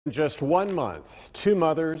In just 1 month, 2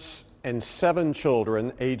 mothers and 7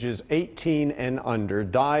 children, ages 18 and under,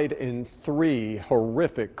 died in 3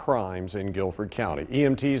 horrific crimes in Guilford County.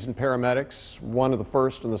 EMTs and paramedics, one of the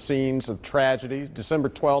first on the scenes of tragedy. December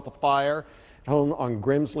 12th, a fire at home on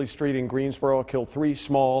Grimsley Street in Greensboro killed 3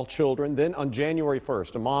 small children. Then on January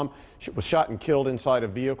 1st, a mom was shot and killed inside a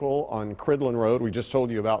vehicle on Cridlin Road. We just told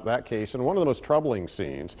you about that case. And one of the most troubling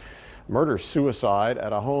scenes, murder-suicide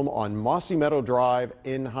at a home on Mossy Meadow Drive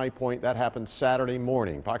in High Point. That happened Saturday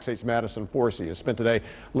morning. Fox 8's Madison Forsey has spent today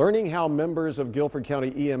learning how members of Guilford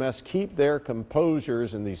County EMS keep their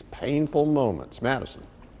composures in these painful moments. Madison.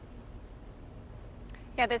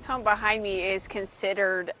 Yeah, this home behind me is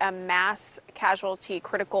considered a mass casualty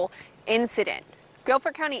critical incident.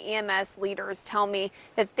 Guilford County EMS leaders tell me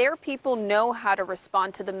that their people know how to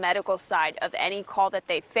respond to the medical side of any call that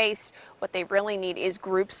they face. What they really need is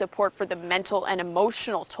group support for the mental and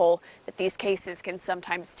emotional toll that these cases can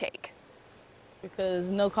sometimes take.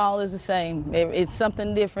 Because no call is the same. It's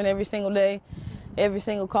something different every single day, every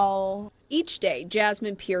single call. Each day,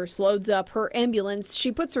 Jasmine Pierce loads up her ambulance.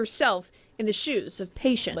 She puts herself in the shoes of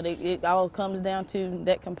patients. But it all comes down to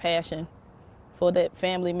that compassion for that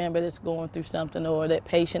family member that's going through something, or that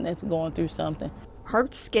patient that's going through something.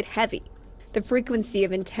 Hearts get heavy. The frequency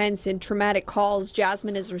of intense and traumatic calls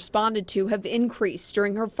Jasmine has responded to have increased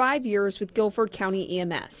during her 5 years with Guilford County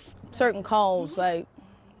EMS. Certain calls, like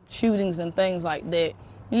shootings and things like that,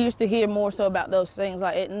 you used to hear more so about those things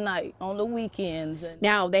like at night, on the weekends.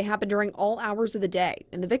 Now they happen during all hours of the day,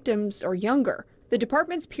 and the victims are younger. The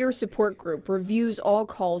department's peer support group reviews all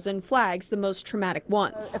calls and flags the most traumatic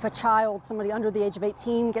ones. If a child, somebody under the age of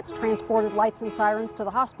 18, gets transported lights and sirens to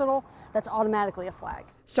the hospital, that's automatically a flag.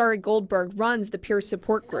 Sari Goldberg runs the peer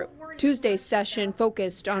support group. Tuesday's session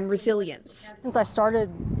focused on resilience. Since I started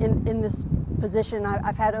in this position,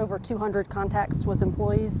 I've had over 200 contacts with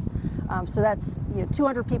employees. So that's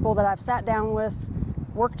 200 people that I've sat down with,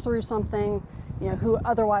 worked through something, who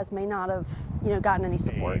otherwise may not have, gotten any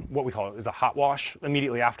support. What we call is a hot wash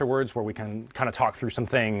immediately afterwards, where we can kind of talk through some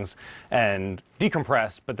things and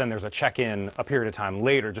decompress, but then there's a check-in a period of time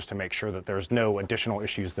later just to make sure that there's no additional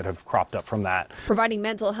issues that have cropped up from that. Providing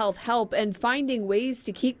mental health help and finding ways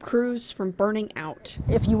to keep crews from burning out.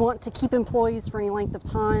 If you want to keep employees for any length of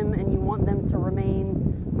time and you want them to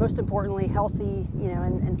remain, most importantly, healthy,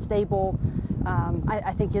 and stable,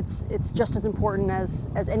 I think it's just as important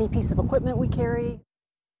as any piece of equipment we carry.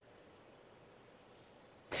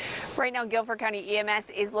 Right now, Guilford County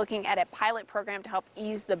EMS is looking at a pilot program to help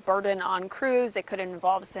ease the burden on crews. It could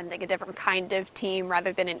involve sending a different kind of team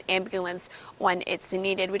rather than an ambulance when it's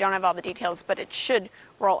needed. We don't have all the details, but it should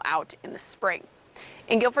roll out in the spring.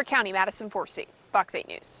 In Guilford County, Madison Forsey, Fox 8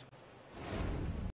 News.